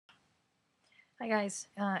Hi guys,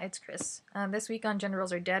 it's Chris. This week on Gender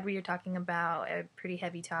Roles Are Dead, we are talking about a pretty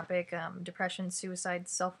heavy topic, depression, suicide,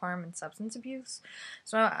 self-harm, and substance abuse.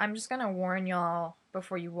 So I'm just gonna warn y'all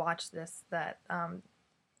before you watch this that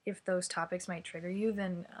if those topics might trigger you,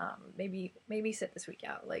 then maybe sit this week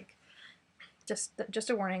out. Like, just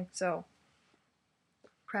a warning, so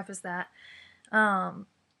preface that.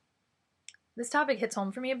 This topic hits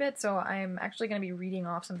home for me a bit, so I'm actually going to be reading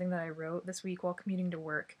off something that I wrote this week while commuting to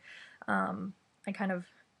work. I kind of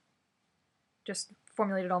just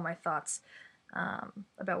formulated all my thoughts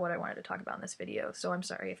about what I wanted to talk about in this video, so I'm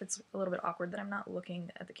sorry if it's a little bit awkward that I'm not looking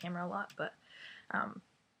at the camera a lot, but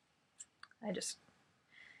I just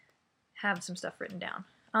have some stuff written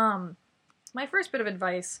down. My first bit of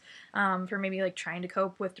advice for maybe like trying to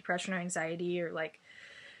cope with depression or anxiety, or like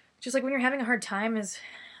just like when you're having a hard time, is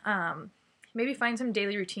maybe find some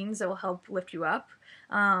daily routines that will help lift you up.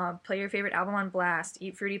 Play your favorite album on blast,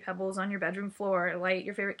 eat Fruity Pebbles on your bedroom floor, light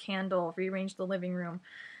your favorite candle, rearrange the living room,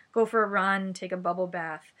 go for a run, take a bubble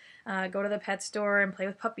bath, go to the pet store and play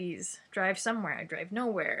with puppies, drive somewhere, drive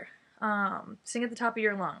nowhere, sing at the top of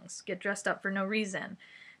your lungs, get dressed up for no reason,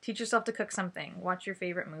 teach yourself to cook something, watch your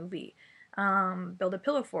favorite movie, build a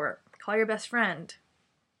pillow fort, call your best friend,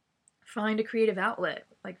 find a creative outlet,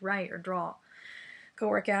 like write or draw, go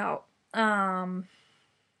work out.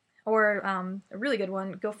 Or a really good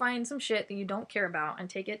one, go find some shit that you don't care about and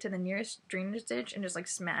take it to the nearest drainage ditch and just like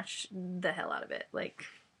smash the hell out of it, like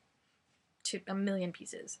to a million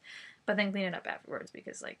pieces, but then clean it up afterwards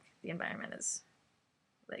because like the environment is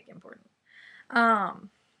like important.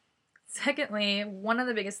 Secondly, one of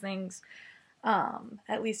the biggest things,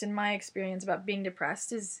 at least in my experience about being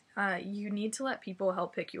depressed, is you need to let people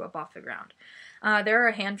help pick you up off the ground. There are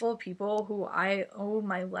a handful of people who I owe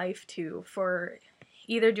my life to for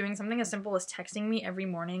either doing something as simple as texting me every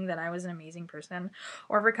morning that I was an amazing person,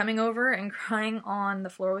 or for coming over and crying on the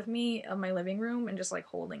floor with me of my living room and just like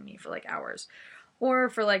holding me for like hours, or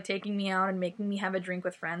for like taking me out and making me have a drink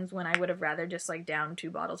with friends when I would have rather just like down 2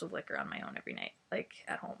 bottles of liquor on my own every night, like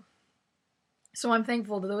at home. So I'm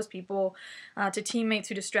thankful to those people, to teammates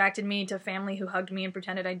who distracted me, to family who hugged me and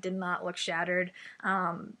pretended I did not look shattered,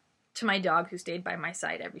 to my dog who stayed by my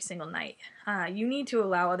side every single night. You need to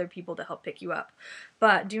allow other people to help pick you up,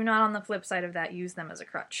 but do not, on the flip side of that, use them as a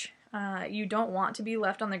crutch. You don't want to be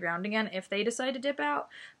left on the ground again if they decide to dip out,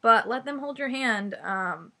 but let them hold your hand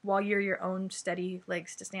while you're your own steady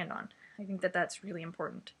legs to stand on. I think that that's really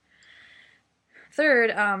important.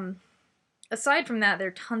 Third, aside from that, there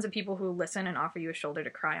are tons of people who listen and offer you a shoulder to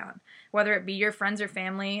cry on, whether it be your friends or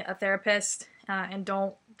family, a therapist, and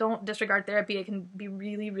don't disregard therapy. It can be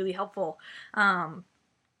really, really helpful. I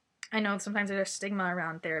know sometimes there's a stigma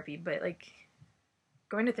around therapy, but like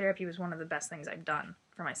going to therapy was one of the best things I've done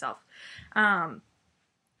for myself.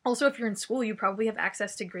 Also, if you're in school, you probably have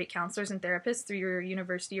access to great counselors and therapists through your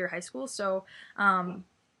university or high school, so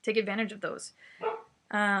take advantage of those.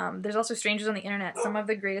 There's also strangers on the internet. Some of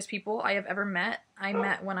the greatest people I have ever met, I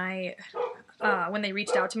met when they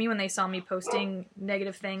reached out to me, when they saw me posting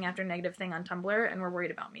negative thing after negative thing on Tumblr and were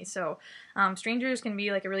worried about me. So strangers can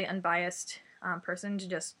be like a really unbiased person to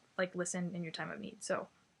just like listen in your time of need. So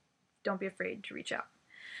don't be afraid to reach out.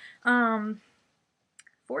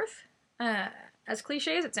 Fourth, as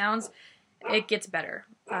cliche as it sounds, it gets better.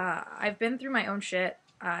 I've been through my own shit.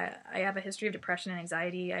 I have a history of depression and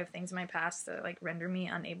anxiety. I have things in my past that like render me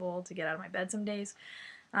unable to get out of my bed some days.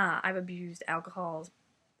 I've abused alcohol,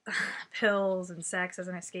 pills, and sex as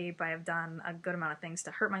an escape. I have done a good amount of things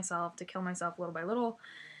to hurt myself, to kill myself little by little.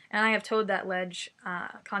 And I have towed that ledge,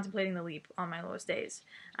 contemplating the leap on my lowest days.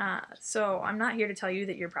 So I'm not here to tell you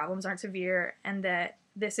that your problems aren't severe and that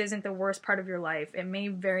this isn't the worst part of your life. It may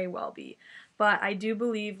very well be. But I do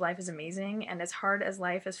believe life is amazing, and as hard as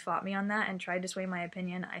life has fought me on that and tried to sway my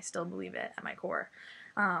opinion, I still believe it at my core.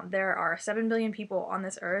 There are 7 billion people on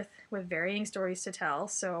this earth with varying stories to tell,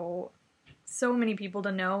 so many people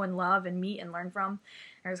to know and love and meet and learn from.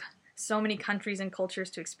 There's so many countries and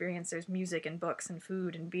cultures to experience. There's music and books and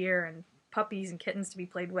food and beer and puppies and kittens to be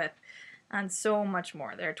played with, and so much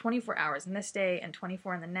more. There are 24 hours in this day and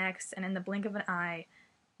 24 in the next, and in the blink of an eye,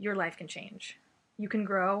 your life can change. You can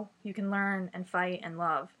grow, you can learn and fight and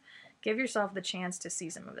love. Give yourself the chance to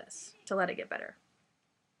see some of this, to let it get better.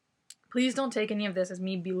 Please don't take any of this as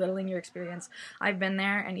me belittling your experience. I've been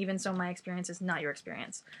there, and even so, my experience is not your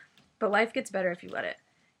experience. But life gets better if you let it.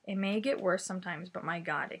 It may get worse sometimes, but my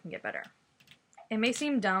God, it can get better. It may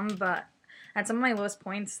seem dumb, but at some of my lowest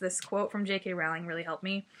points, this quote from J.K. Rowling really helped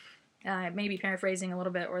me. It may be paraphrasing a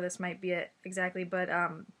little bit, or this might be it exactly, but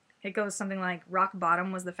it goes something like, rock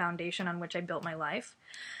bottom was the foundation on which I built my life.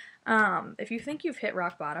 If you think you've hit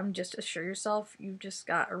rock bottom, just assure yourself you've just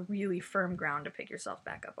got a really firm ground to pick yourself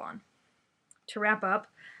back up on. To wrap up,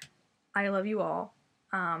 I love you all.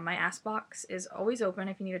 My ask box is always open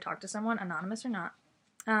if you need to talk to someone, anonymous or not.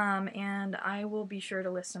 And I will be sure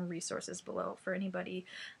to list some resources below for anybody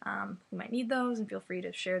who might need those, and feel free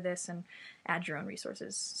to share this and add your own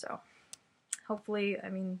resources. So hopefully, I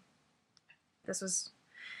mean, this was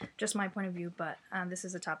just my point of view, but this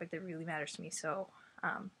is a topic that really matters to me, so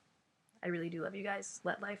I really do love you guys.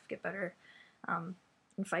 Let life get better, and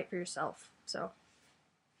fight for yourself. So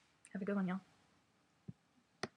have a good one, y'all.